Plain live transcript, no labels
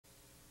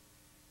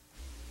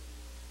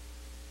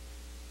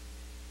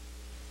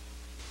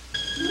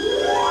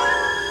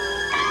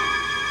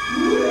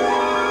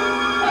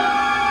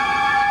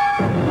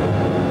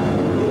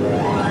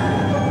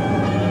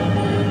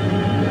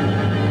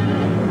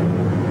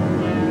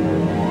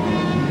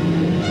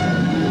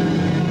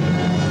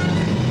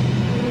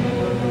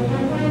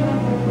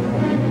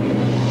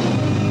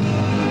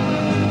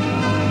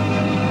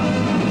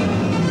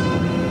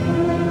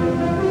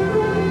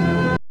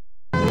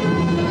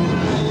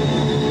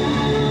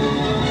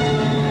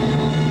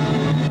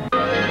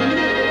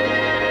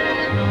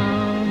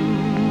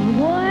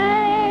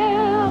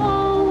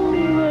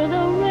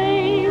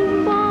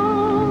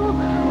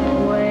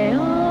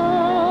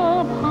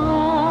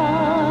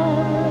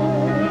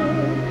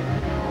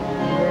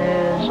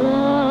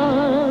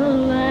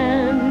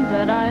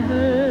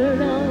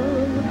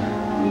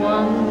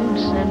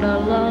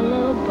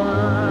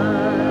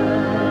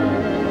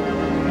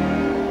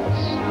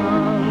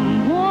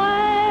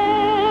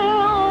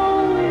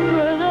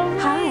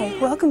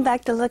Welcome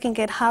back to Looking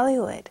at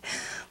Hollywood.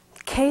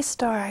 Kay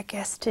Starr, our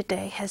guest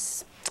today,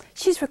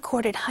 she's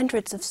recorded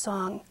hundreds of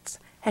songs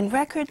and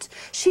records.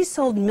 She's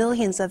sold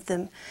millions of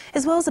them,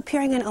 as well as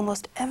appearing in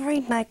almost every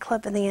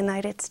nightclub in the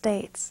United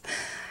States.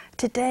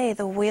 Today,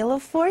 the Wheel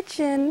of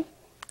Fortune,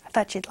 I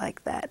thought you'd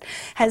like that,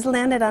 has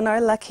landed on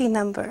our lucky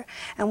number,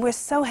 and we're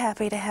so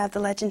happy to have the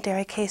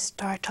legendary Kay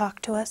Starr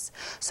talk to us.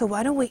 So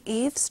why don't we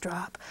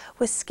eavesdrop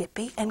with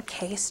Skippy and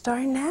Kay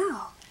Starr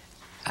now?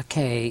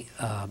 Okay,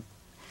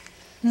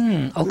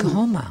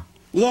 Oklahoma.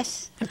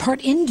 Yes. And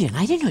part Indian.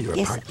 I didn't know you were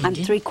Yes, part I'm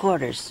Indian.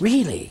 3/4.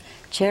 Really?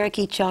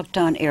 Cherokee,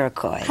 Choctaw,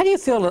 Iroquois. How do you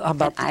feel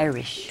about... And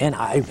Irish. And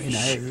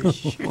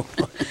Irish.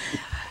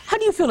 How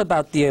do you feel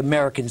about the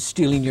Americans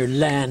stealing your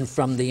land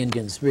from the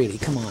Indians, really?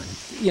 Come on,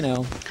 you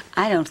know.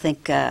 I don't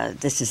think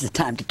this is the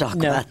time to talk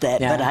about that,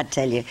 but I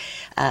tell you,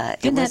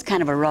 it was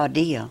kind of a raw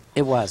deal.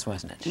 It was,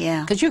 wasn't it?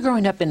 Yeah. Because you're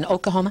growing up in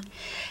Oklahoma?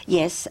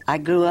 Yes, I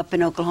grew up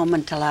in Oklahoma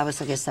until I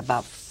was, I guess,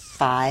 about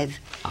 5.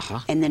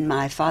 And then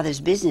my father's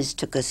business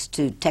took us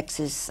to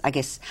Texas. I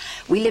guess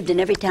we lived in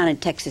every town in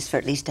Texas for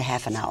at least a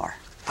half an hour.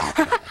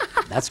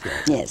 That's good.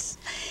 Yes.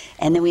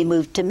 And then we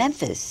moved to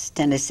Memphis,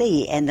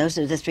 Tennessee, and those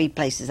are the 3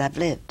 places I've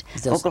lived.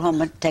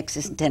 Oklahoma,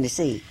 Texas, and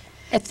Tennessee.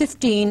 At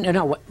 15,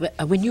 no,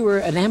 when you were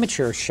an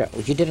amateur show,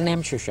 you did an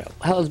amateur show.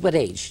 What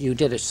age? You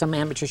did some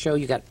amateur show,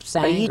 you got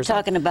sang? Are you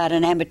talking about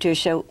an amateur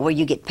show where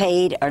you get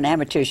paid, or an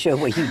amateur show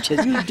where you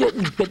just... You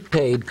didn't get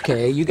paid,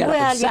 Kay. You got up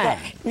and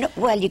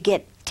sang. You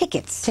get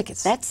tickets.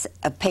 Tickets. That's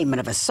a payment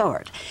of a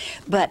sort.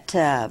 But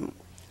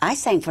I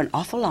sang for an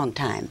awful long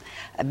time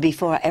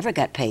before I ever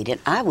got paid, and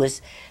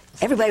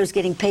everybody was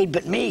getting paid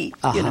but me,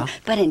 you know.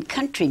 But in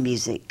country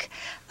music,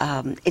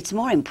 it's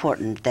more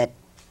important that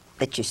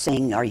you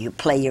sing or you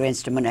play your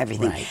instrument,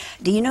 everything. Right.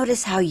 Do you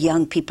notice how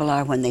young people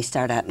are when they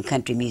start out in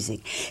country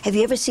music? Have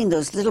you ever seen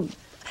those little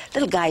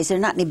guys? They're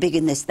not any bigger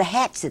than this. The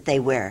hats that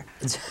they wear,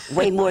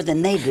 way more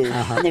than they do.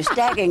 And they're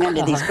staggering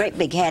under these great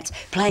big hats,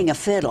 playing a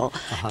fiddle.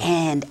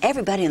 And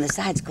everybody on the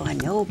side's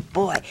going, oh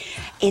boy.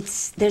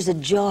 There's a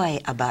joy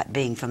about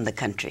being from the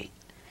country.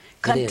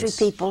 Country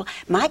people,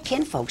 my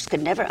kinfolks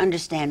could never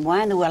understand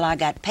why in the world I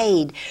got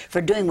paid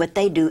for doing what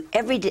they do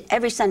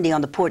every Sunday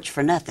on the porch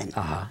for nothing.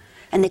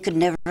 And they could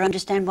never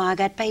understand why I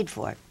got paid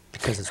for it.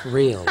 Because it's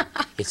real.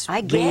 It's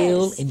I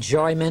real guess.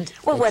 Enjoyment.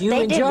 Well, what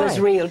they did was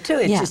real, too.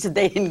 It's Yeah. just that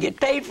they didn't get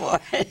paid for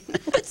it.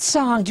 What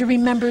song? Do you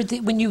remember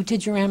when you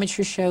did your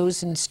amateur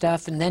shows and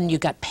stuff, and then you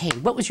got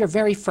paid? What was your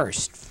very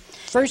first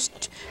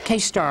Kay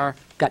Starr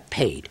got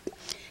paid?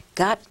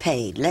 Got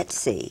paid, let's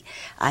see.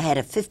 I had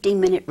a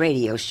 15-minute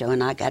radio show,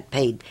 and I got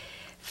paid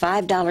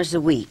 $5 a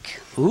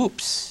week.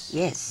 Oops.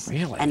 Yes.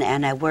 Really?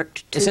 And I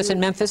worked... Is this in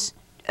Memphis?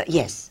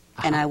 Yes.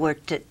 And I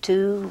worked at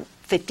 2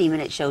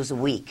 15-minute shows a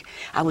week.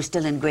 I was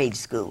still in grade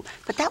school.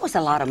 But that was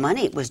a lot of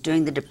money. It was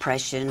during the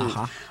Depression,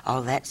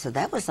 all that, so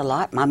that was a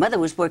lot. My mother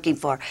was working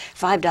for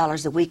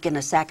 $5 a week in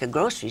a sack of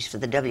groceries for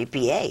the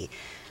WPA.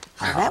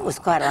 So that was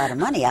quite a lot of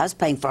money. I was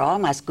paying for all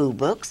my school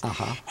books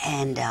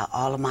and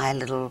all of my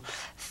little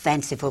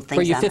fanciful things.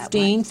 Were you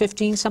 15,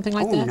 something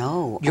like that? Oh,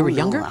 no. You were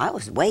younger? I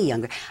was way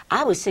younger.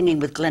 I was singing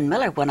with Glenn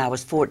Miller when I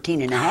was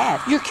 14 and a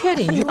half. You're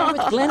kidding. You were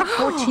with Glenn at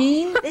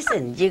 14?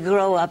 Listen, you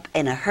grow up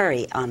in a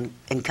hurry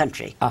in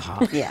country.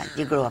 Yeah,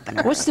 you grow up in a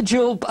hurry. What's the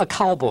Jewel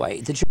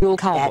Cowboy? The Jewel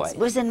Cowboy. That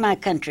was in my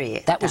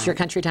country. That was your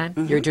country time?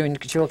 You were doing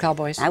Jewel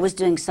Cowboys? I was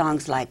doing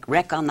songs like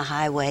Wreck on the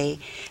Highway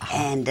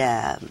and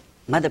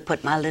Mother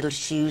Put My Little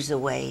Shoes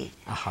Away.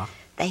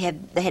 They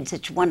had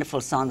such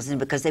wonderful songs in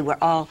because they were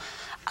all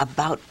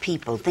about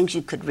people, things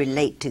you could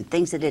relate to,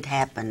 things that had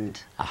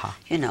happened,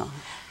 you know.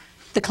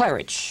 The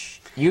Claridge.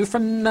 You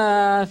from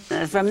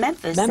Memphis.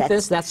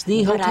 Memphis, that's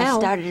the hotel. But I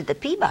started at the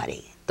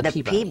Peabody. The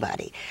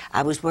Peabody.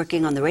 I was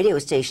working on the radio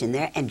station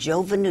there, and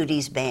Joe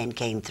Venuti's band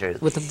came through.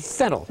 With the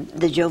fiddle.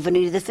 The Joe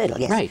Venuti, the fiddle,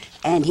 yes. Right.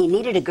 And he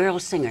needed a girl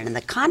singer, and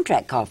the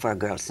contract called for a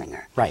girl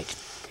singer. Right.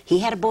 He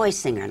had a boy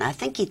singer, and I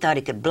think he thought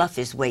he could bluff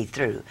his way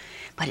through,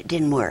 but it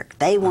didn't work.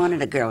 They wanted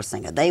a girl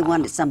singer. They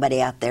wanted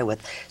somebody out there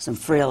with some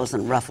frills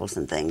and ruffles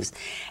and things,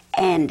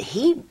 and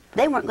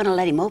they weren't going to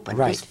let him open.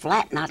 Right. He's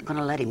flat not going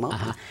to let him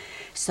open.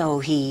 So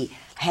he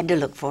had to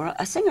look for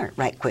a singer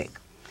right quick.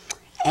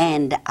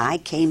 And I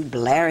came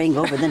blaring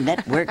over the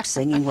network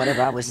singing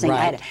whatever I was singing.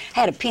 Right. I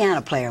had a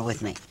piano player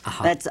with me.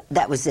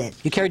 That was it.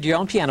 You carried your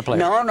own piano player?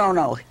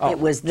 No. Oh, it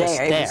was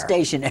there. It was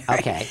stationary.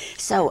 Okay.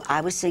 So I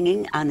was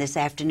singing on this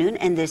afternoon,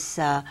 and this,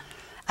 I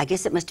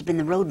guess it must have been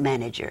the road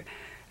manager,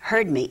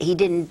 heard me. He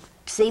didn't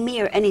see me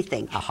or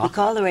anything. He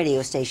called the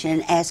radio station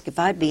and asked if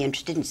I'd be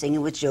interested in singing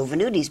with Joe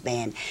Venuti's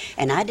band.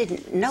 And I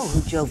didn't know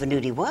who Joe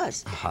Venuti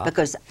was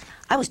because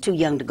I was too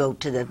young to go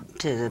to the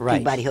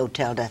Peabody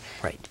Hotel to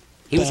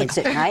He was Dance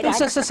a, at Night. it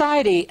was a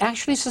society,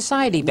 actually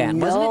society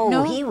band, wasn't it?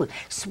 No, he was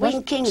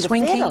Swing King, the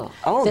Swing King? fiddle.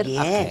 Oh, Fiddle,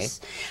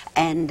 yes.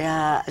 And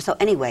so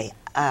anyway,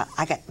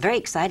 I got very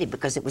excited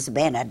because it was a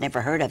band I'd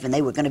never heard of, and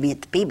they were going to be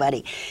at the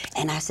Peabody.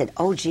 And I said,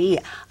 oh, gee,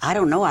 I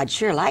don't know, I'd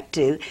sure like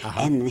to.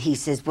 And he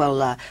says,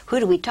 well, who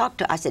do we talk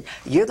to? I said,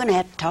 you're going to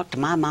have to talk to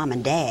my mom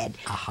and dad.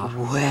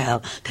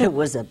 Well, there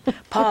was a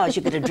pause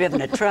you could have driven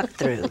a truck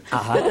through,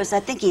 because I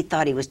think he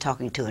thought he was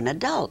talking to an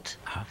adult.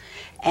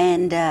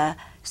 And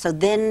so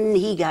then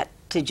he got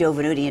to Joe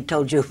Venuti and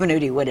told Joe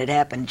Venuti what had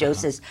happened. Joe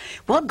says,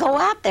 well, go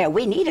out there.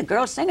 We need a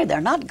girl singer. They're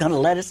not going to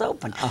let us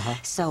open.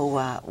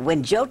 So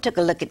when Joe took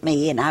a look at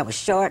me, and I was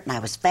short, and I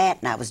was fat,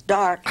 and I was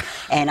dark,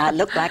 and I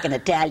looked like an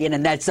Italian,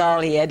 and that's all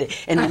he had.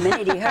 And the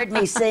minute he heard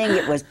me sing,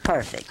 it was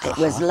perfect. It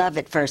was love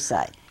at first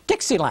sight.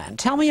 Dixieland.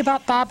 Tell me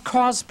about Bob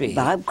Crosby.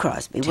 Bob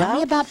Crosby. Tell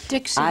me about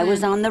Dixieland. I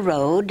was on the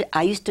road.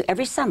 I used to,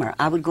 every summer,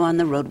 I would go on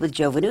the road with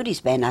Joe Venuti's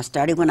band. I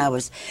started when I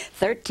was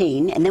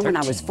 13, and then when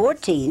I was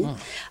 14.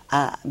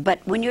 But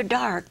when you're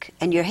dark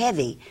and you're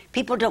heavy,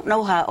 people don't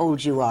know how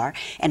old you are.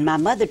 And my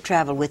mother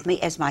traveled with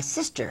me as my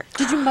sister.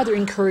 Did your mother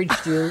encourage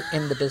you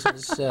in the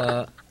business?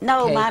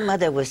 No, my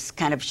mother was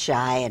kind of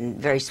shy and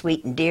very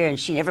sweet and dear, and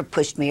she never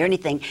pushed me or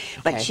anything.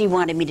 But she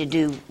wanted me to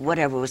do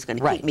whatever was going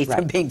to keep me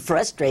from being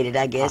frustrated,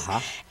 I guess.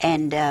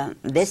 And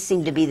this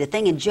seemed to be the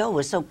thing. And Joe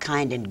was so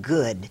kind and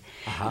good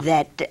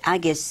that I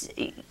guess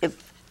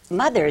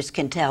mothers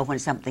can tell when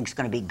something's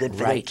going to be good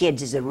for their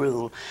kids as a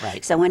rule.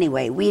 So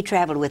anyway, we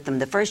traveled with them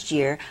the first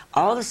year,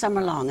 all the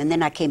summer long, and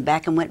then I came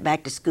back and went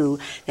back to school.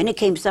 Then it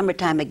came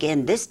summertime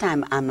again. This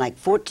time I'm like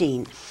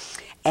 14,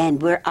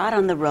 and we're out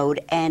on the road,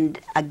 and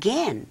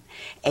again,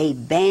 a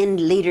band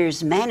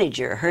leader's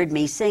manager heard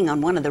me sing on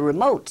one of the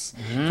remotes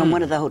from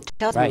one of the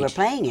hotels we were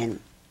playing in.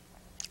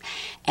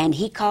 And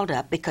he called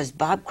up because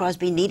Bob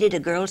Crosby needed a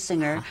girl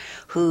singer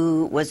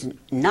who was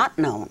not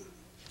known.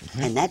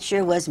 And that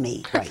sure was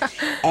me.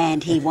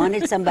 And he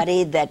wanted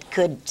somebody that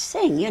could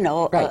sing, you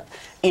know,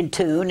 in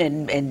tune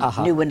and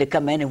knew when to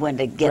come in and when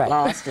to get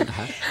lost. And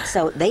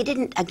so they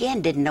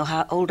didn't know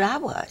how old I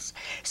was.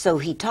 So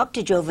he talked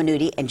to Joe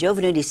Venuti, and Joe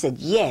Venuti said,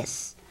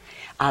 yes,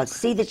 I'll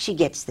see that she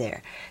gets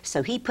there.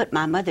 So he put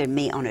my mother and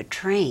me on a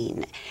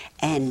train,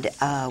 and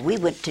we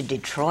went to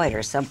Detroit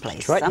or someplace,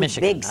 Detroit, some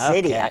Michigan. big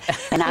city.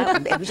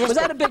 And it was just was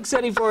that a big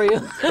city for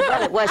you?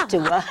 Well, it was to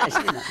us,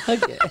 you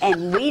know.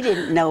 And we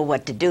didn't know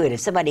what to do.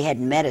 If somebody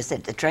hadn't met us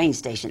at the train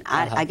station,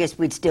 I guess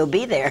we'd still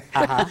be there.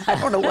 I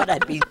don't know what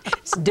I'd be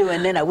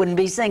doing then. I wouldn't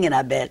be singing,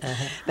 I bet.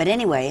 But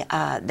anyway,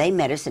 they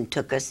met us and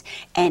took us.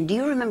 And do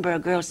you remember a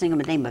girl singer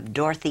by the name of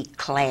Dorothy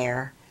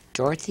Clare?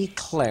 Dorothy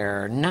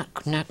Clare, not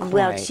quite.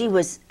 Well, she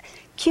was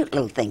cute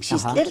little thing.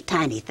 She's a little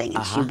tiny thing.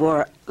 And she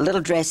wore little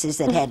dresses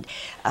that had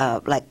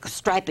like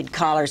striped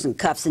collars and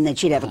cuffs, and then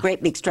she'd have a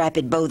great big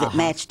striped bow that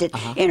matched it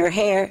in her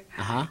hair.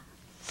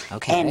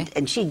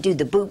 And she'd do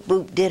the boop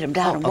boop did 'em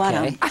down and what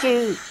 'em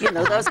choo, you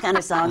know, those kind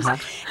of songs,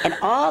 and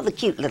all the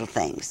cute little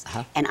things.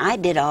 And I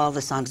did all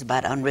the songs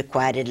about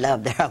unrequited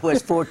love. There I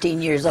was, 14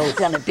 years old,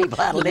 telling people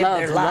how to live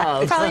their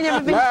lives. Probably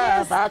never been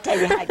kissed. I'll tell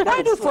you how it goes.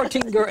 Why do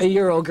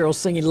 14-year-old girls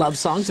singing love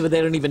songs but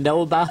they don't even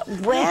know about?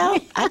 Well,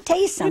 I'll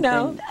tell you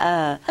something.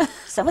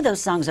 Some of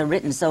those songs are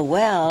written so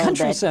well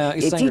that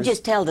if you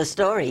just tell the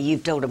story,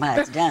 you've told them how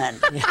it's done.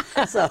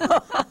 So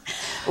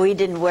we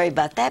didn't worry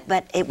about that.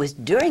 But it was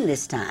during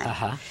this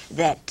time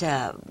that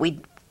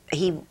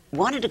he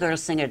wanted a girl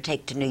singer to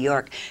take to New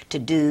York to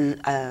do,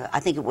 I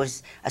think it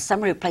was a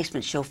summer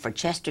replacement show for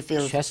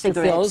Chesterfield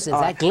Cigarettes. Is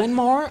that Glenn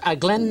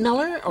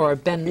Miller, or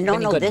Ben? No,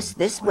 Benny no. Goodman?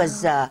 This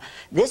was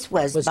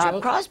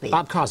Bob Crosby.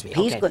 Bob Crosby.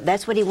 Okay.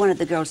 That's what he wanted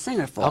the girl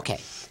singer for. Okay.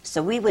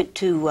 So we went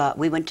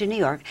to New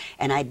York,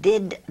 and I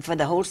did for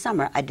the whole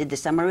summer. I did the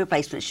summer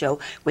replacement show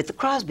with the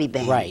Crosby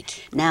band.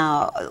 Right.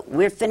 Now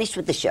we're finished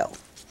with the show.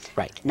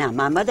 Right. Now,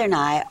 my mother and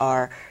I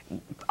are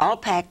all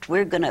packed.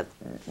 We'd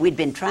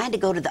been trying to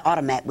go to the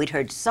Automat. We'd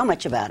heard so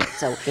much about it.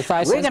 So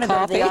we're going to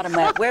go to the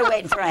Automat. We're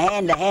waiting for a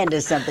hand to hand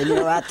us something, you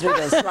know, out through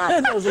the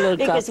slot.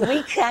 Because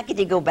how could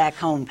you go back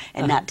home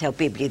and not tell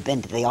people you've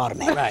been to the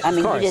Automat? Right, I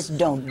mean, you just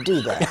don't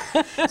do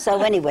that.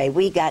 So anyway,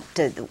 we got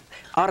to the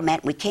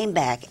Automat. We came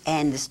back,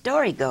 and the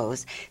story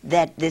goes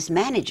that this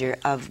manager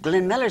of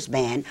Glenn Miller's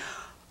band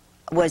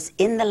was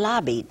in the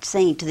lobby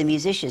saying to the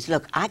musicians,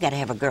 look, I got to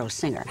have a girl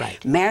singer.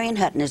 Marion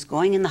Hutton is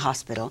going in the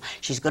hospital.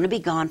 She's going to be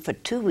gone for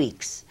 2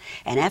 weeks.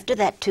 And after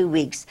that 2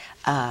 weeks,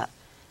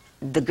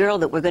 the girl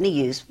that we're going to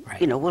use,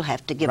 you know, we'll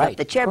have to give up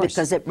the chair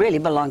because it really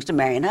belongs to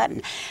Marion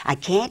Hutton. I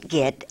can't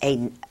get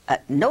a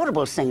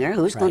notable singer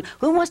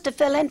who wants to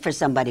fill in for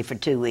somebody for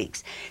 2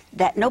 weeks.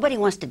 That nobody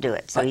wants to do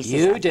it. So he says,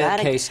 you did,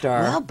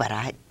 K-Starr. Well,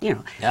 but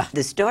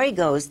the story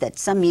goes that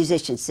some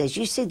musician says,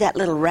 you see that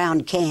little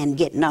round can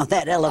getting on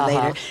that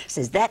elevator?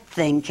 Says that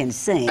thing can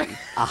sing.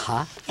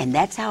 And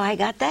that's how I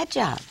got that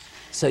job.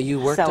 So you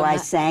worked. So I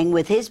sang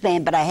with his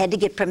band, but I had to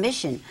get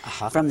permission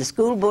from the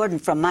school board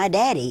and from my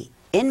daddy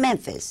in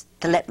Memphis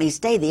to let me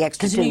stay the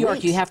extra 2 Because in New York,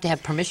 weeks. you have to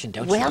have permission,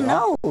 don't you? Well,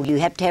 no, you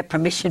have to have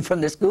permission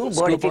from the school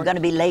board if you're board? going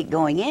to be late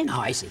going in. Oh,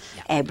 I see.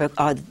 Yeah.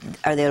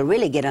 Or they'll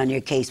really get on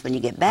your case when you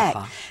get back.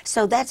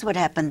 So that's what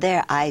happened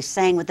there. I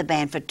sang with the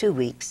band for 2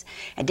 weeks.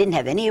 I didn't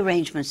have any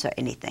arrangements or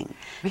anything.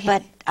 Really?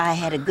 But I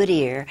had a good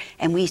ear,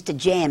 and we used to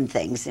jam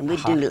things, and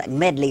we'd do like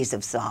medleys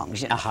of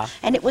songs, you know.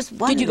 And it was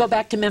wonderful. Did you go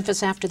back to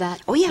Memphis after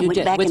that? Oh, yeah, I You went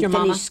did, back with and your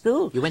mama? finished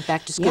school. You went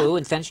back to school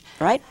and finished?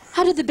 Right.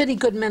 How did the Benny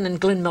Goodman and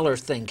Glenn Miller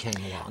thing came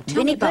along? Tell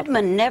me Benny about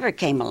Goodman never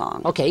came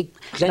along. Okay,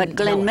 But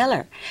Glenn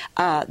Miller,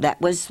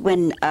 that was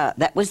when,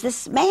 that was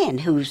this man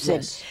who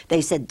said,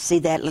 they said, see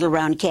that little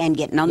round can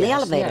getting on the Yes,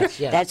 elevator. yes,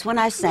 yes. That's when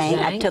I sang.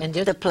 I Sang took and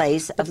just- the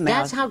place of Mel.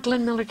 That's how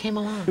Glenn Miller came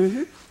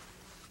along.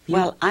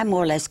 Well, I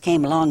more or less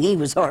came along. He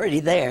was already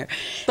there.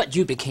 But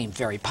you became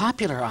very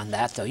popular on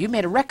that, though. You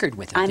made a record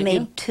with it, I didn't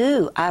made you?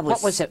 two.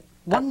 What was it?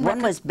 One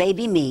record? was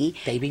Baby Me,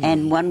 Baby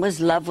and Me. one was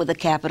Love with a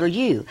capital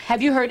U.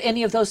 Have you heard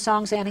any of those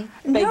songs, Annie?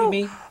 Baby No,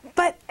 Me?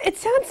 but it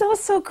sounds all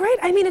so great.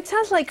 I mean, it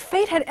sounds like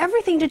fate had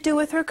everything to do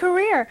with her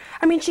career.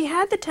 I mean, she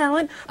had the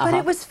talent, but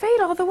it was fate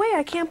all the way.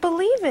 I can't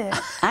believe it.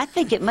 I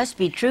think it must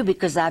be true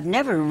because I've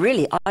never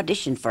really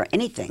auditioned for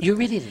anything. You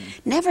really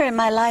didn't? Never in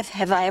my life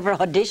have I ever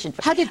auditioned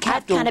for. How did I've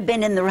Capitol- kind of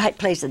been in the right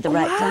place at the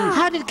right time.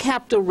 How did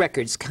Capitol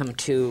Records come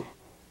to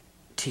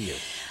you?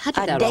 How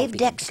did that all Dave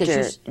begin? Because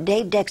Dexter.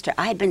 Dave Dexter.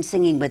 I had been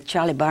singing with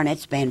Charlie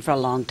Barnett's band for a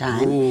long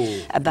time.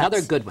 Ooh, about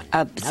another good one.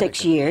 Another 6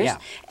 good one, years. yeah.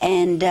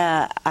 And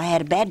I had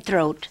a bad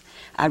throat.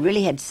 I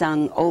really had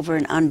sung over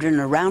and under and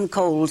around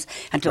coals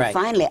until Right.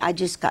 finally I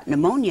just got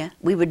pneumonia.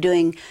 We were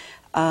doing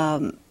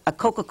a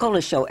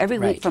Coca-Cola show every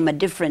week Right. from a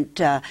different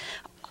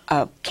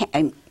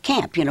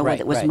camp, you know, Right,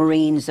 whether it was right.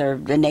 Marines or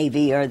the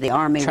Navy or the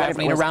Army, whatever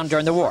traveling it was. around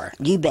during the war.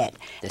 You bet.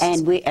 This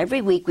And is-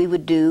 every week we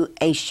would do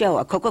a show,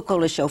 a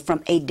Coca-Cola show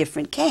from a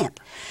different camp.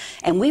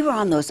 And we were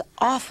on those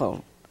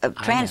awful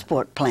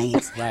transport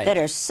planes Right. that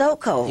are so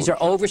cold. These are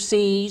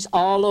overseas,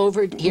 all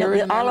over here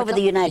in all over America?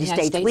 the United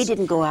States. We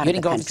didn't go out You of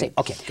didn't the go country.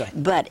 Okay, go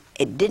ahead. But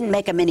it didn't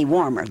make them any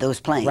warmer, those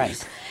planes.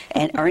 Right.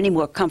 Or any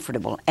more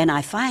comfortable. And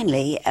I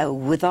finally,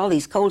 with all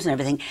these colds and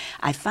everything,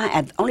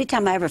 the only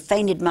time I ever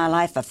fainted in my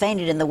life, I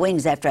fainted in the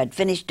wings after I'd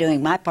finished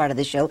doing my part of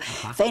the show.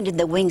 Fainted in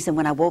the wings, and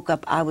when I woke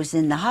up, I was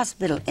in the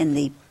hospital, in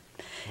the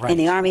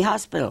Army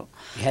hospital.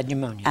 You had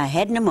pneumonia. I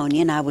had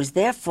pneumonia, and I was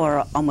there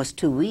for almost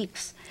 2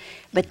 weeks.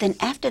 But then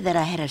after that,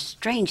 I had a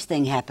strange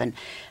thing happen.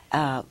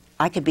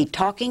 I could be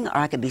talking or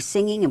I could be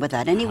singing, and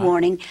without any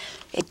warning,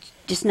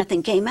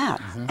 nothing came out.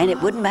 And it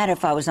wouldn't matter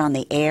if I was on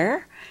the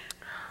air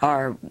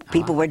or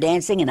people were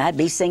dancing, and I'd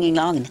be singing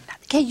along. And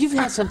Okay, you've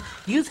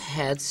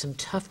had some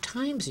tough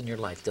times in your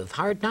life, though.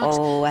 Hard knocks.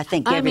 Oh, I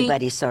think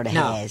everybody sort of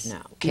has.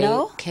 No.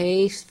 No?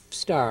 Kay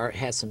Starr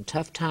has some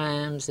tough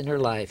times in her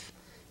life.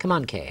 Come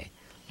on, Kay.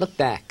 Look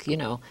back. You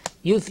know,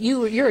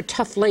 you're a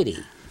tough lady.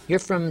 You're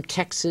from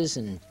Texas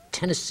and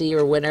Tennessee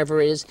or whatever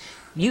it is.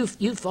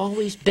 You've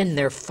always been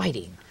there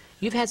fighting.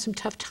 You've had some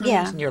tough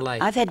times in your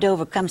life. I've had to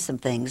overcome some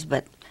things,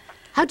 but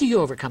How do you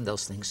overcome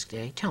those things,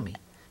 Kay? Tell me.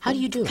 How do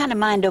you do it? kind of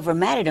mind over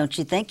matter, don't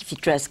you think? If you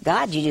trust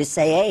God, you just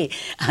say, hey,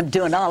 I'm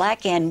doing all I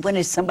can. When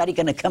is somebody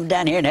going to come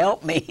down here and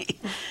help me?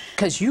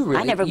 Because you really...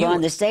 I never go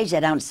on the stage. I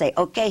don't say,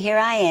 okay, here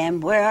I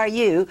am. Where are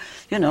you?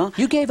 You know.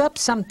 You gave up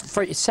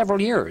for several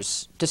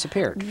years,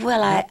 disappeared.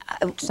 Well,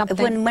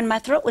 Something? when my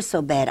throat was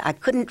so bad, I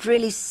couldn't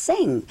really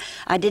sing.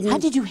 I didn't. How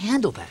did you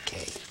handle that,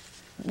 Kay?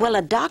 Well,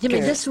 a doctor. I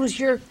mean, this was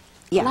your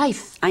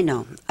life. I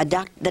know.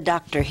 The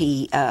doctor,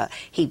 he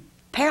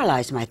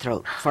paralyzed my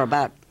throat for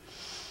about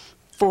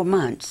 4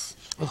 months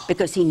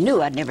because he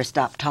knew I'd never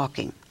stop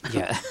talking.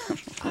 Yeah.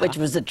 Which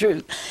was the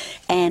truth.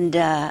 And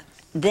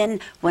then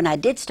when I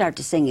did start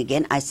to sing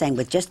again, I sang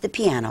with just the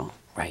piano.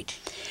 Right.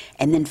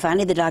 And then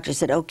finally the doctor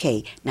said,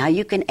 okay, now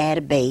you can add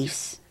a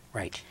bass.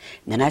 Right.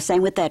 And then I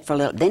sang with that for a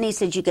little. Then he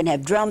said you can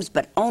have drums,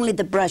 but only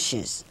the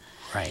brushes.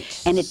 Right.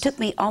 And it took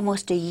me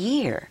almost a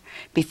year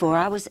before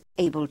I was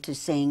able to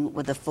sing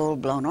with a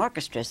full-blown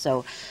orchestra.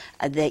 So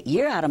that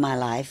year out of my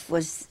life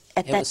was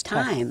at It that was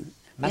tough. time.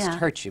 Must Yeah.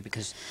 hurt you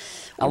because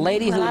a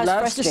lady Well, I who was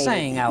loves to frustrated.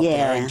 sing out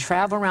there and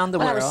travel around the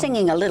well, world. I was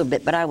singing a little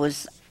bit, but I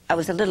was a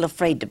little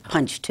afraid to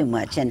punch too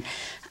much. And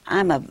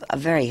I'm a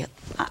very,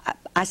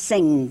 I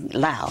sing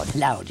loud.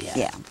 Loud, yeah.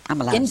 Yeah,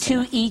 I'm a loud Into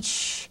singer.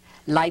 each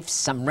life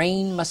some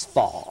rain must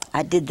fall.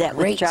 I did that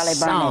with Great Charlie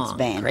Barnett's song.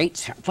 band.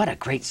 What a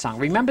great song.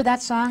 Remember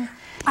that song?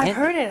 I've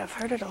heard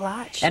it a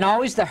lot. And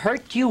always the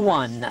hurt you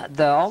won,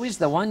 always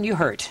the one you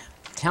hurt.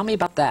 Tell me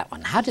about that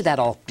one. How did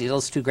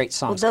those two great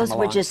Well, songs those come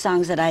were along? just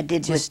songs that I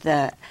did Just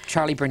with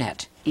Charlie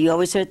Burnett. You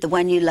Always Hurt the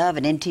One You Love,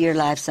 and Into Your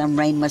Life Some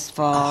Rain Must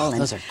Fall. Oh,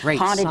 and those are great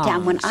Haunted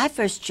Town. When songs. I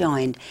first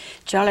joined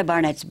Charlie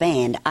Barnett's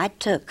band, I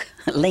took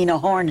Lena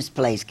Horne's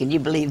place. Can you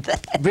believe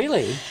that?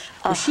 Really?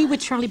 Was she with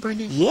Charlie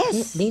Burnett?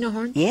 Yes. Nina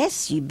Horn?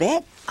 Yes, you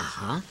bet.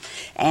 Uh-huh.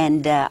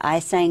 And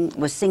I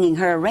was singing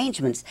her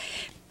arrangements.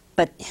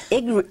 But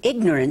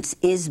ignorance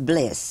is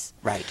bliss.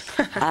 Right.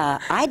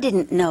 I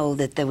didn't know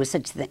that there was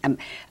such a thing.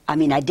 I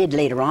mean, I did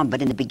later on,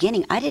 but in the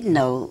beginning, I didn't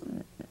know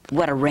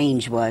what a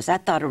range was. I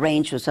thought a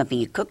range was something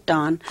you cooked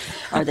on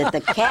or that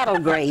the cattle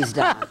grazed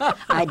on.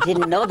 I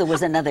didn't know there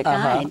was another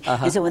kind.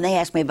 And so when they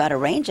asked me about a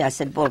range, I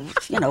said, well,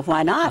 you know,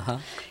 why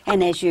not?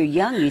 And as you're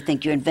young, you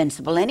think you're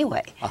invincible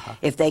anyway.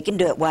 If they can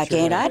do it, why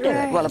can't I do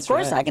it? Well, of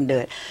course I can do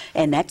it.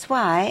 And that's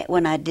why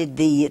when I did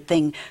the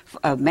thing,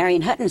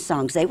 Marion Hutton's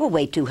songs, they were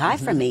way too high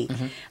for me.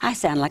 I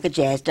sound like a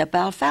jazzed up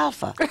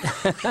alfalfa.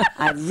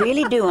 I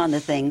really do on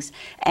the things.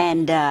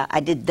 And I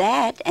did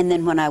that, and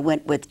then when I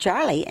went with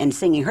Charlie and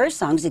singing her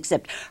songs,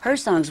 except her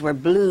songs were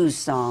blues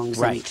songs,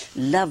 right?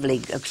 And lovely,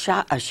 a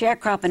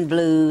sharecropping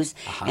blues,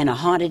 and a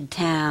haunted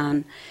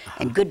town,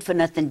 and Good for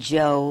Nothing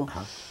Joe.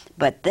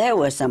 But there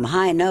were some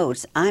high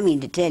notes. I mean,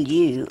 to tell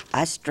you,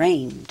 I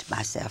strained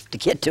myself to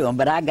get to them,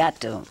 but I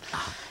got to them.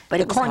 But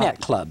the Cornet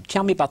Club.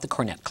 Tell me about the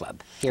Cornet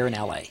Club here in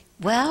L.A.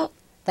 Well,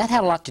 that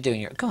had a lot to do in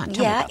your... Go on,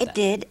 tell me about that. Yeah, it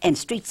did. And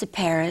Streets of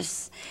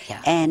Paris,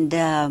 and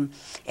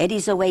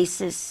Eddie's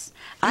Oasis.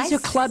 These are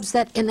clubs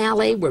that in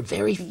L.A. were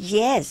very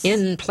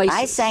in places.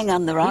 I sang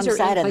on the wrong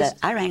side of the...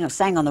 I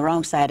sang on the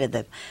wrong side of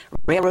the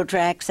railroad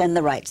tracks and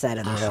the right side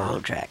of the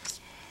railroad tracks.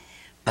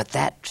 But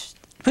that...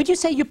 Would you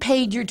say you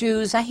paid your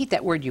dues? I hate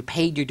that word, you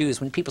paid your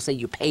dues, when people say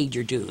you paid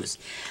your dues.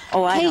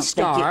 Oh, I don't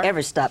think you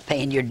ever stop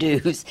paying your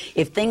dues.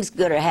 If things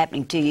good are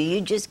happening to you,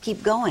 you just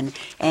keep going.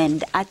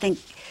 And I think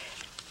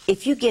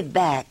if you give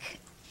back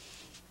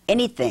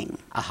anything,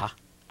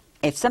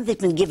 if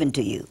something's been given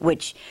to you,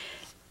 which...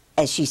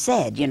 As she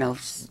said, you know,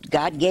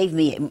 God gave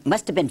me, it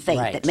must have been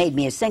faith that made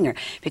me a singer,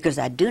 because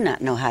I do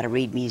not know how to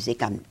read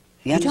music.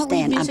 You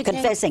understand? I'm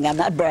confessing, I'm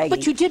not bragging.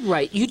 But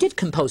you did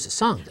compose a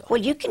song, though. Well,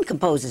 you can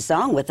compose a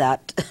song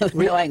without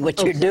knowing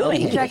what you're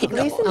doing.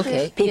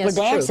 People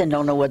dancing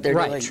don't know what they're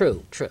doing. Right,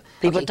 true.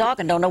 People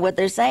talking don't know what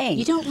they're saying.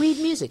 You don't read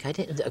music.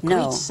 A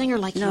great singer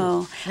like you.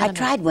 No, I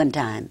tried one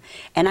time,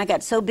 and I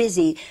got so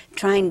busy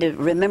trying to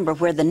remember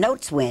where the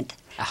notes went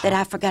that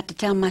I forgot to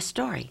tell my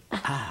story.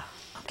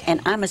 And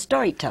I'm a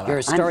storyteller. You're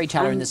a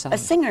storyteller in the song. A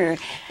singer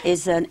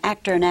is an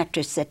actor and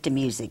actress set to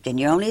music, and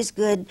you're only as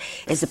good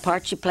as the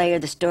part you play or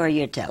the story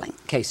you're telling.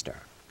 Okay, Starr.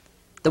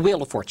 The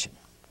Wheel of Fortune,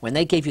 when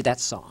they gave you that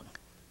song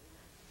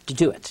to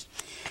do it,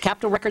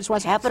 Capitol Records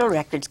was it? Capitol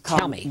Records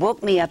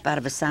woke me up out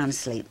of a sound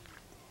sleep.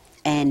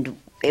 And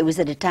it was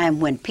at a time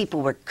when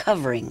people were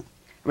covering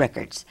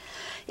records.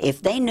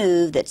 If they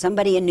knew that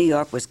somebody in New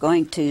York was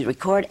going to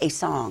record a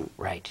song,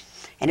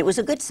 and it was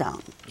a good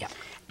song,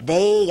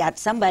 they got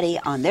somebody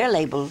on their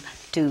label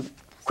to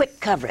quick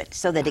cover it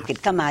so that it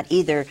could come out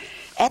either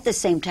at the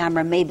same time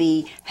or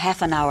maybe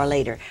half an hour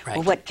later.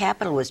 Well, what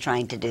Capitol was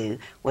trying to do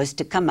was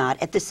to come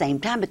out at the same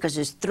time, because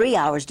there's 3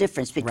 hours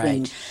difference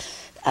between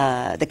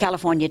the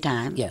California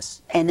time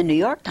and the New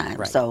York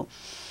time. So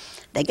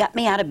they got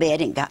me out of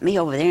bed and got me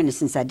over there, and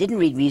since I didn't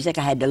read music,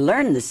 I had to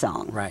learn the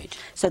song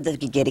so that they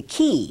could get a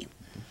key.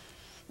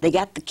 They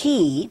got the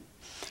key,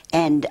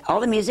 and all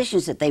the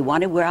musicians that they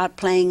wanted were out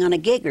playing on a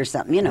gig or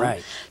something, you know.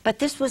 But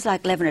this was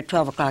like 11 or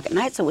 12 o'clock at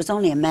night, so it was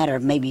only a matter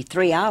of maybe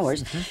 3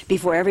 hours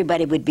before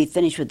everybody would be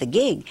finished with the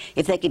gig.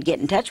 If they could get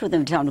in touch with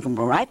them and tell them to come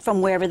right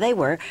from wherever they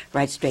were,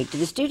 right straight to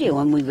the studio,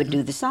 and we would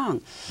do the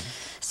song.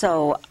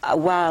 So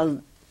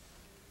while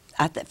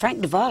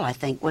Frank Duvall, I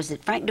think, was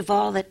it Frank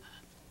Duvall that...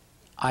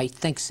 I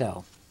think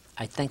so.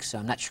 I'm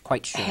not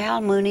quite sure. Hal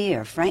Mooney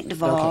or Frank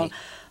Duvall.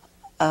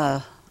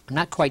 I'm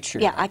not quite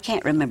sure. Yeah, I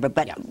can't remember,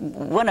 but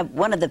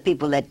one of the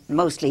people that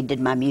mostly did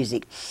my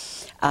music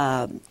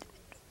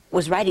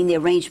was writing the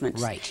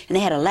arrangements. And they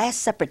had a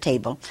Last Supper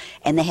table,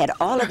 and they had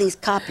all of these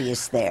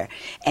copyists there.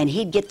 And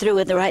he'd get through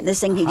with the writing this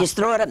thing, he'd just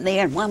throw it up in the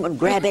air, and one would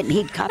grab it, and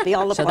he'd copy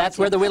all the parts. So that's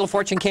where the Wheel of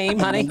Fortune came,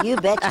 honey? You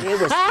betcha.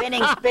 It was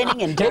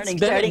spinning, and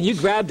turning. And you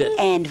grabbed it.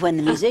 And when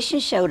the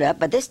musicians showed up,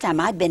 but this time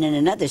I'd been in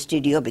another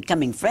studio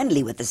becoming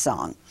friendly with the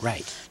song.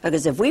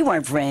 Because if we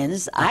weren't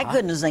friends, I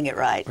couldn't sing it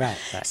right.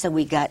 So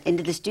we got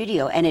into the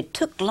studio, and it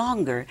took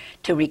longer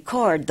to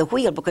record the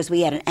wheel because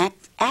we had an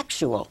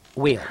actual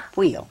wheel.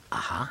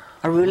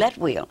 A roulette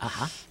wheel.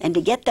 And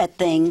to get that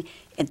thing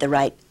at the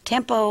right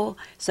tempo,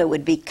 so it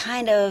would be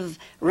kind of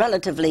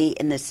relatively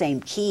in the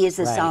same key as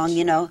the song,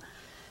 you know.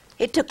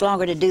 It took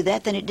longer to do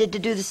that than it did to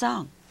do the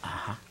song.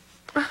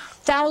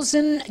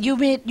 You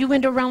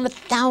went around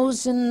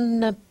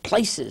 1,000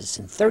 places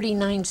in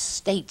 39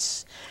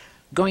 states,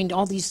 going to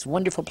all these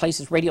wonderful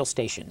places, radio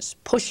stations,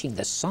 pushing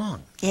the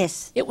song.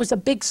 Yes. It was a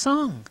big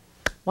song.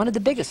 One of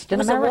the biggest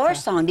in America. It was a war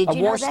song. Did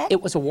you know that?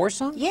 It was a war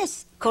song?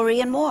 Yes,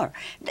 Korean War.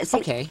 See,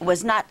 it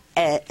was not,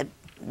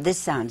 this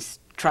sounds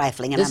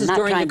trifling. And this is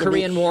during the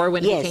Korean War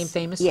when it became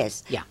famous?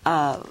 Yes.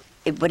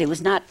 But it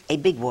was not a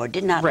big war. It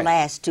did not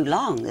last too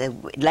long.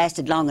 It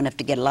lasted long enough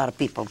to get a lot of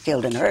people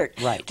killed and hurt,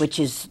 which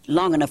is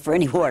long enough for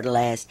any war to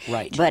last.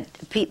 But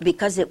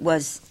because it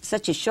was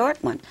such a short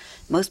one,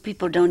 most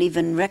people don't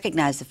even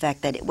recognize the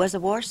fact that it was a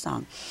war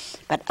song.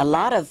 But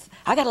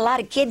I got a lot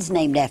of kids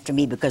named after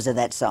me because of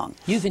that song.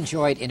 You've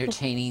enjoyed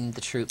entertaining the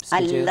troops,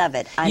 I did you? love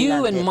it. You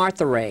loved and it.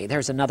 Martha Ray.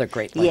 There's another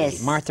great lady,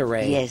 Yes. Martha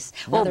Ray. Yes.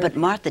 Oh, but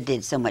Martha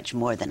did so much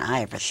more than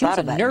I ever She thought was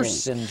a about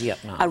nurse doing. in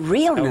Vietnam. A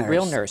real nurse. A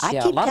real nurse, I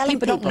yeah. keep A lot of telling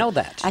people don't know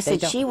that. I They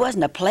said don't. she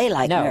wasn't a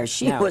play-like No, nurse.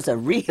 She no. was a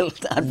real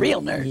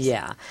nurse.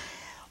 Yeah.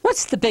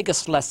 What's the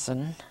biggest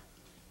lesson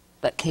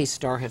that Kay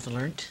Starr has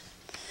learned?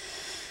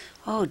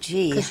 Oh,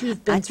 gee. 'Cause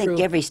you've been I think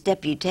through- every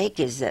step you take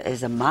is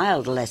a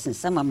mild lesson.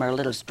 Some of them are a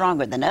little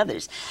stronger than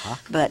others.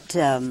 But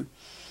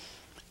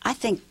I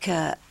think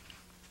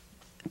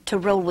to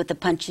roll with the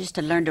punches,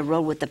 to learn to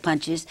roll with the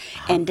punches,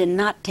 and to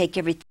not take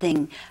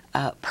everything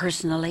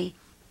personally.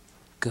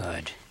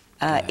 Good.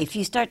 If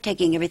you start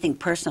taking everything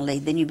personally,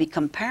 then you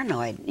become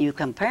paranoid. You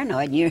become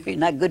paranoid, and you're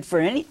not good for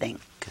anything.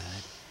 Good.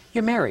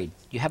 You're married.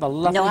 You have a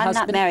lovely No, I'm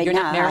husband. not married You're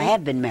now. not married? I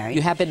have been married.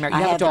 You have been married.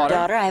 You I have a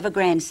daughter. I have a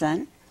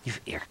grandson.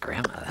 You're a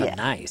grandma. Yeah.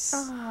 Nice.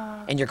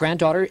 And your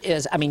granddaughter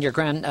is, I mean, your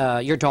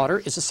daughter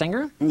is a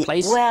singer?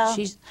 Plays? Well,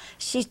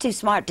 she's too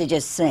smart to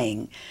just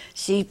sing.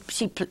 She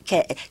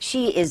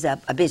is a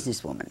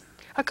businesswoman.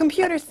 A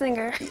computer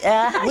singer.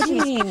 What do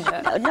you mean?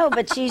 No,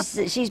 but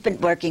she's been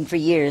working for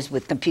years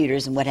with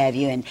computers and what have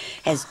you, and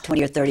has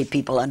 20 or 30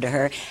 people under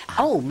her.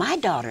 Oh, my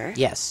daughter.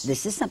 Yes.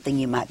 This is something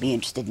you might be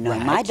interested in knowing.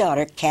 Right. My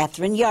daughter,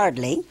 Catherine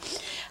Yardley,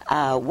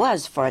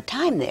 was for a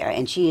time there,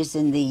 and she is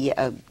in the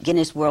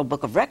Guinness World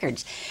Book of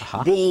Records,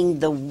 being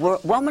the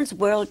woman's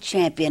world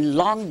champion,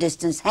 long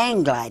distance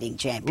hang gliding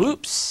champion.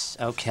 Oops.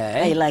 How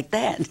Okay. you like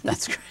that?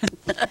 That's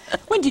great.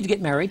 When did you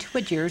get married?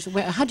 What years?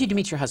 How did you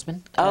meet your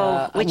husband?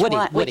 Oh, which Woody,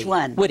 one? Woody. Which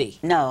one? Woody.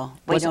 No,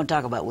 we Was it- don't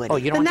talk about Woody. Oh,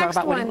 you don't The want to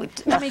talk about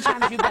next Woody?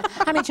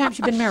 How many times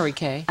you been married,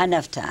 Kay?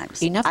 Enough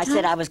times. Enough I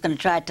said times? I was going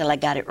to try it till I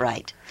got it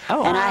right.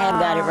 Oh. And I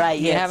haven't got it right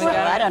You yet. haven't So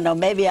got it? I don't know.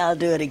 Maybe I'll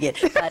do it again.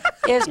 But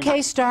Is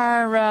Kay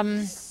Starr,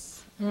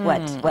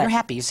 what? you're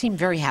happy. You seem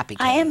very happy,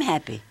 Kay. I am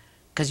happy.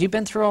 Because you've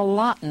been through a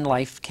lot in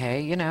life,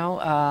 Kay, you know.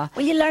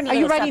 Well, you learn a Are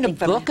you little writing a something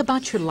from book it.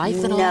 about your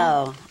life and all?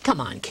 No. Come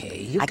on,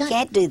 Kay. I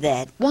can't do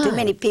that. Why? Too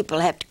many people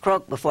have to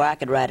croak before I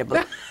could write a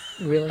book.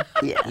 Really?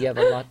 Yeah. You have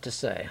a lot to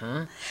say,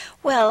 huh?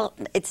 Well,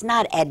 it's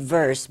not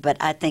adverse, but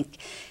I think,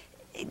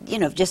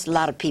 just a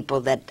lot of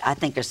people that I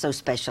think are so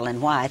special,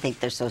 and why I think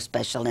they're so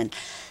special, and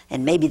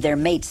maybe their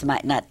mates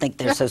might not think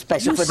they're so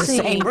special for the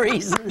same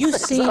reason. You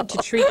seem to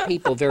treat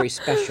people very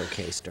special,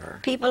 Kay Starr.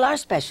 People are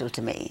special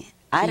to me.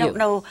 I you. don't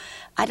know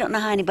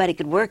how anybody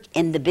could work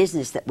in the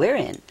business that we're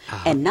in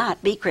and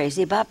not be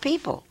crazy about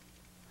people.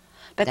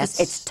 Because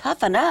it's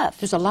tough enough.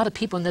 There's a lot of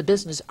people in the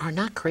business are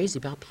not crazy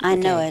about people. I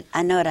know Kay. it.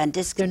 I know it. I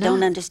just They're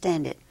don't not.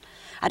 understand it.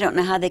 I don't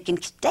know how they can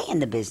stay in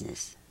the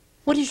business.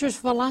 What is your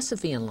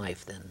philosophy in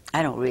life, then?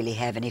 I don't really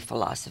have any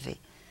philosophy.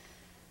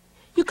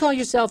 You call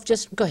yourself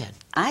go ahead.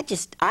 I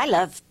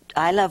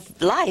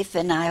love life,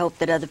 and I hope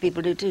that other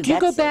people do too. Do you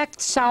go That's it. back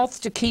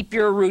south to keep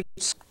your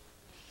roots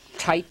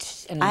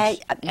tight? And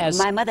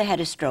My mother had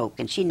a stroke,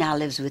 and she now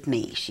lives with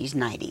me. She's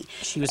 90.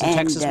 She was in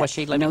Texas, was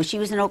she living? No, she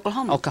was in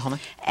Oklahoma. Oklahoma.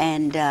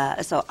 And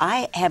so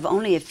I have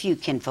only a few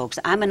kinfolks.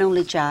 I'm an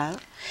only child.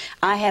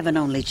 I have an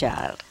only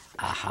child.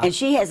 And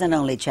she has an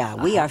only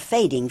child. We are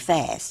fading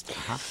fast.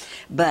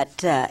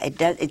 But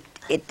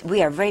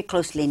we are very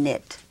closely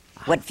knit.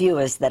 What few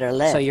of us that are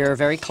left. So you're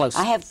very close.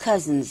 I have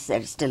cousins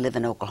that still live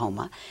in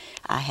Oklahoma.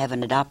 I have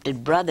an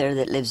adopted brother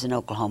that lives in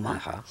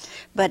Oklahoma.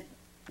 But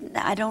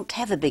I don't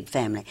have a big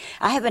family.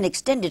 I have an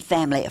extended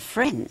family of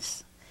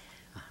friends.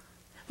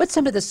 What's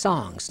some of the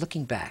songs,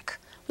 looking back,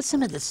 what's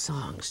some of the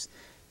songs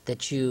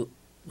that you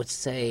would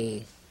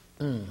say,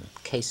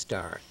 Kay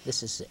Starr,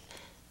 this is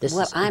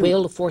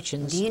Wheel of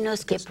Fortunes. Do you know,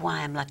 Skip, why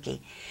I'm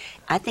lucky?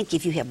 I think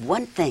if you have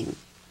one thing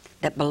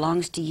that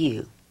belongs to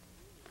you,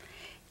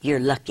 you're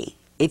lucky.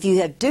 If you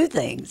have two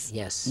things,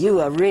 yes, you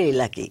are really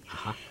lucky.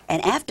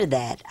 And after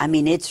that, I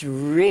mean, it's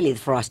really the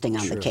frosting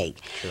on the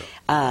cake. True.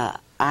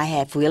 I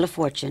have Wheel of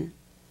Fortune.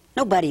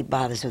 Nobody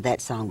bothers with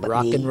that song but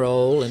rock me. and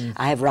roll. And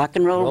I have Rock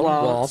and Roll Roll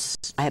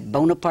Waltz. I have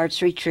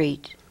Bonaparte's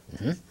Retreat.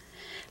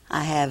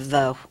 I have,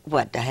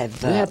 what? I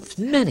have... you have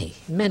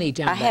many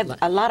down I have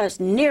a lot of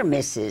near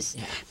misses,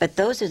 but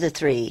those are the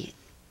three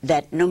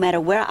that no matter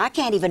where, I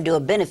can't even do a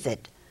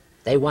benefit.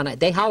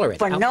 They holler it.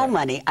 For out no there.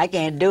 money, I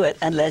can't do it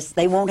unless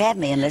they won't have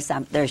me unless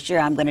they're sure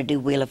I'm going to do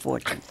Wheel of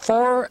Fortune.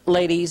 4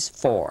 ladies,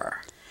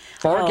 4.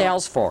 4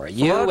 gals, 4.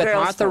 You 4 with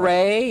girls, Martha 4.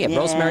 Ray and Yeah.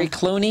 Rosemary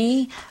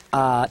Clooney.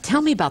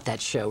 Tell me about that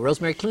show,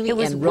 Rosemary Clooney. It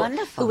was and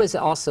wonderful. Who was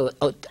also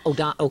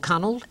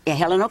O'Connell? Yeah,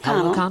 Helen O'Connell.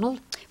 Helen O'Connell.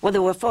 Well,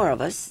 there were 4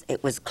 of us.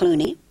 It was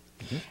Clooney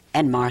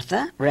and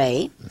Martha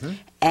Ray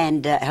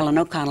and Helen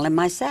O'Connell and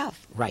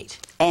myself. Right.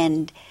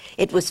 And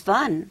it was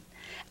fun.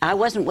 I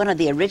wasn't one of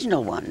the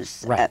original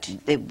ones. Right.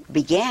 It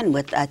began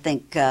with, I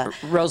think...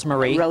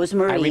 Rosemary.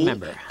 Rosemary. I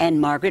remember. And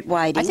Margaret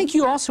Whiting. I think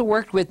you also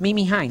worked with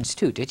Mimi Hines,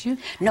 too, did you?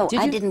 No, Did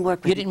I you? didn't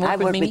work with... You didn't work I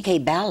with worked Mimi? with Kay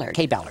Ballard.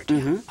 Kay Ballard,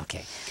 yeah.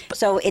 Okay.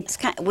 So it's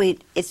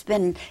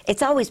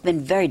it's always been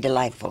very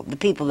delightful. The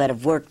people that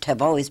have worked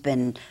have always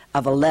been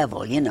of a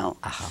level, you know.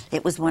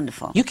 It was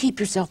wonderful. You keep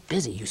yourself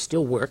busy. You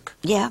still work.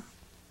 Yeah.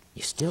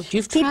 You still?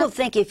 You've People tried?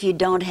 think if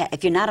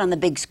you're not on the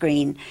big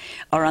screen,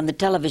 or on the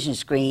television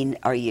screen,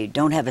 or you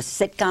don't have a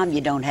sitcom,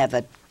 you don't have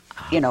a,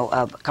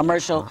 a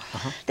commercial,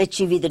 that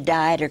you've either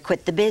died or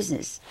quit the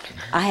business.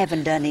 I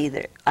haven't done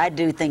either. I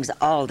do things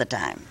all the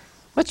time.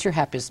 What's your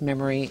happiest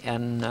memory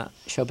in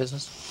show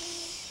business?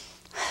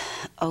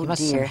 Oh You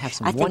must dear! have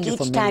some I think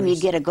wonderful each time you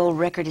memories. get a gold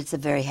record, it's a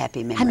very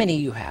happy memory. How many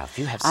you have?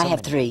 You have so I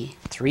have many. 3.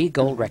 3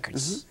 gold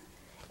records.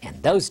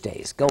 And those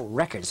days, gold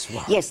records,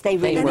 well, Yes, they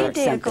really were were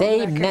something.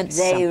 They meant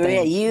They something.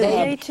 really- you They-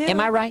 had- too. Am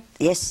I right?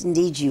 Yes,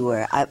 indeed you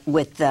were.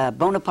 With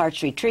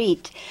Bonaparte's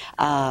Retreat,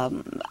 I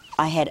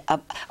had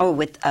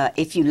with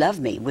If You Love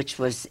Me, which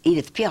was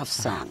Edith Piaf's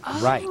song.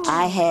 Right.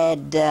 I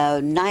had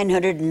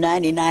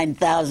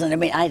 999,000. I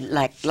mean, I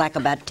like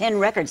about 10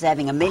 records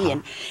having a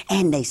million,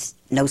 and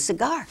no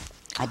cigar.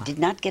 I did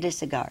not get a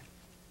cigar.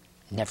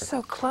 Never.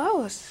 So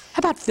close. How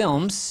about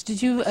films?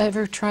 Did you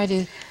ever try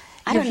to...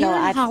 I You're don't know, here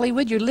in I've-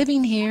 Hollywood. You're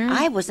living here.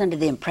 I was under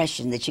the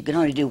impression that you could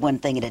only do one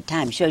thing at a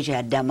time. Shows you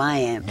how dumb I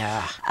am.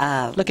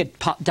 Nah. Look at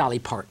Dolly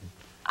Parton.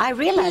 I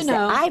realize You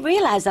know. that. I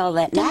realize all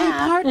that Dolly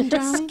now. Parton,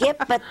 darling.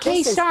 Skip, but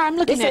Hey, Starr, I'm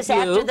looking this at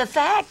is you. after the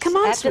fact. Come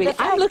on, after sweetie. the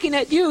fact. I'm looking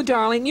at you,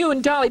 darling. You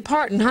and Dolly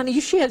Parton, honey.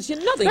 She has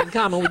nothing in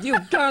common with you.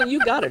 Darling,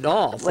 you got it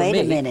all for Wait me.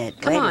 a minute.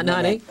 Come wait on, a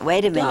honey. minute.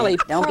 Wait a minute. Dolly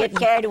Don't get Parton.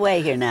 carried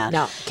away here now.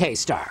 Now, Kay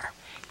Starr,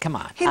 come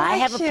on. He I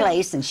likes have a you.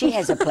 place, and she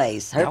has a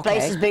place. Her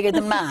place Okay. is bigger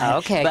than mine.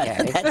 Okay, but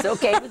Kay. that's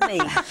okay with me.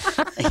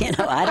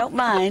 I don't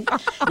mind.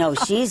 No,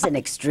 she's an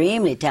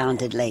extremely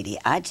talented lady,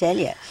 I tell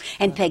you.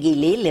 And Peggy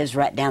Lee lives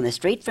right down the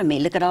street from me.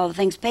 Look at all the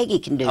things Peggy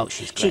can do. Oh,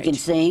 she's She great. can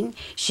sing.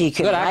 She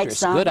can Good write actress.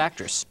 songs. Good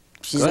actress.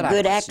 She's a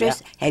good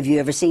actress. Yeah. Have you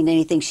ever seen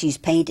anything she's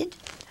painted?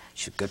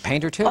 She's a good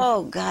painter, too.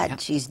 Oh, God, Yeah.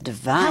 she's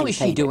divine. How is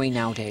she painter. doing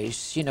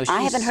nowadays? You know,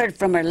 I haven't heard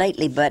from her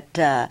lately, but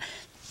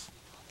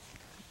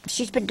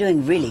she's been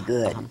doing really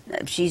good.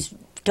 She's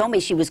told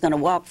me she was going to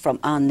walk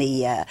on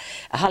the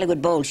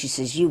Hollywood Bowl. She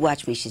says, "You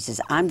watch me." She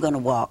says, "I'm going to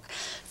walk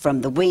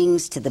from the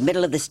wings to the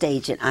middle of the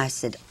stage." And I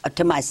said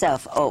to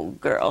myself, "Oh,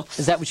 girl."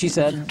 Is that what she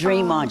said?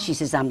 Dream on. She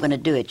says, "I'm going to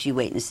do it. You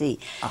wait and see."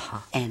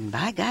 And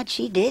by God,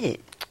 she did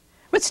it.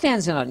 What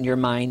stands out in your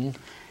mind,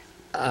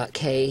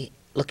 Kay,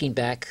 looking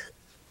back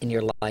in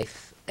your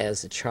life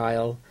as a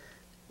child,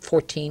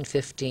 14,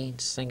 15,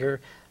 singer?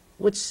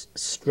 What's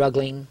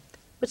struggling?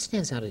 What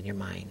stands out in your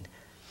mind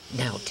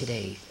now,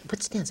 today?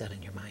 What stands out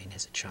in your mind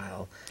as a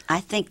child? I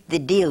think the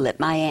deal that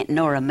my Aunt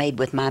Nora made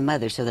with my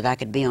mother so that I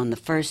could be on the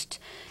first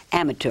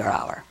amateur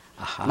hour.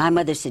 My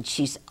mother said,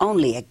 "She's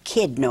only a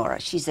kid, Nora.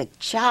 She's a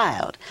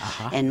child."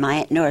 And my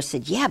Aunt Nora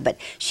said, "Yeah, but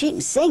she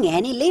can sing,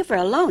 Annie. Leave her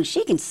alone.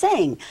 She can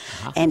sing."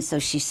 And so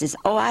she says,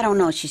 "Oh, I don't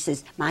know." She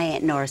says, my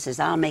Aunt Nora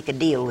says, "I'll make a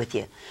deal with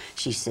you."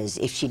 She says,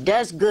 "If she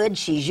does good,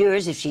 she's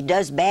yours. If she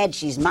does bad,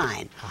 she's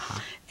mine."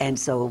 And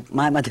so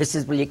my mother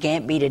says, "Well, you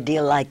can't beat a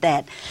deal like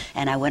that."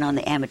 And I went on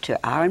the amateur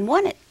hour and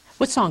won it.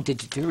 What song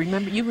did you do?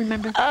 Remember? You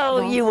remember? Oh,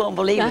 No? you won't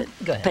believe Yeah? it.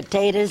 Go ahead.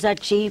 Potatoes are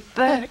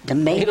cheaper,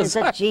 tomatoes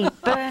are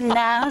cheaper,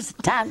 now's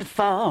the time to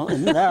fall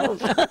in love.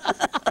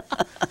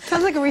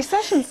 Sounds like a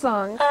recession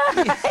song.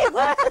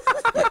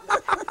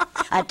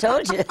 I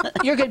told you.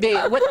 You're going to be.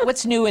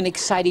 What's new and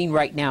exciting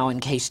right now in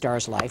Kay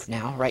Starr's life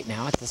now? Right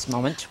now, at this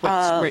moment.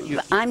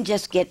 I'm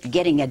just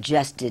getting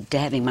adjusted to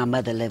having my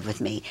mother live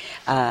with me.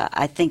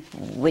 I think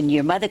when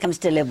your mother comes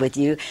to live with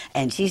you,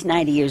 and she's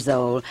 90 years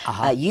old,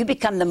 you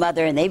become the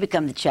mother and they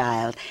become the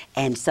child.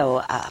 And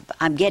so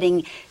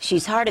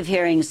she's hard of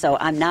hearing, so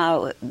I'm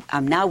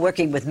now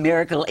working with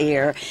Miracle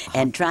Ear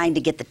and trying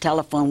to get the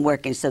telephone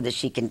working so that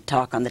she can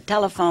talk on the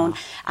telephone.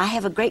 I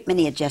have a great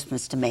many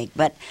adjustments to make,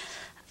 but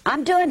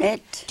I'm doing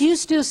it. Do you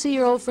still see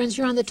your old friends?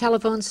 You're on the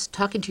telephones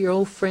talking to your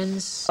old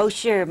friends? Oh,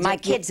 sure. My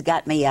kids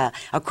got me a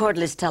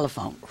cordless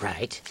telephone.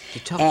 Right.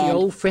 You talk to your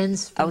old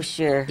friends? Oh,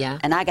 sure. Yeah.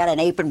 And I got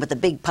an apron with a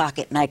big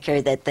pocket, and I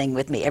carry that thing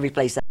with me every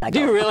place I go.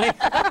 Do you really?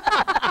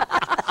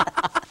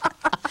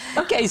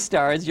 Okay,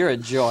 Stars, you're a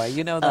joy.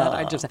 You know that.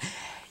 I just.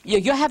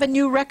 You have a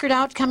new record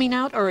coming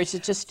out, or is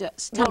it just?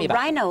 Tell me about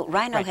Rhino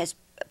Right.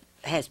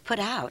 has put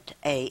out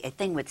a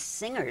thing with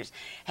singers.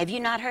 Have you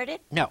not heard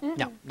it? No,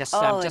 no. Just, Oh,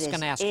 I'm just going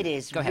to ask you. it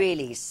is Go ahead.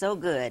 really so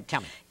good.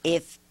 Tell me.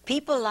 If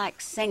people like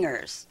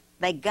singers,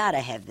 they gotta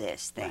have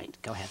this thing. Right.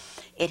 Go ahead.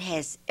 It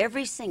has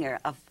every singer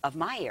of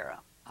my era,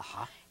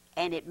 Uh-huh.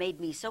 and it made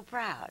me so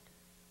proud.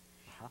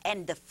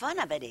 And the fun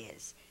of it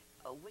is,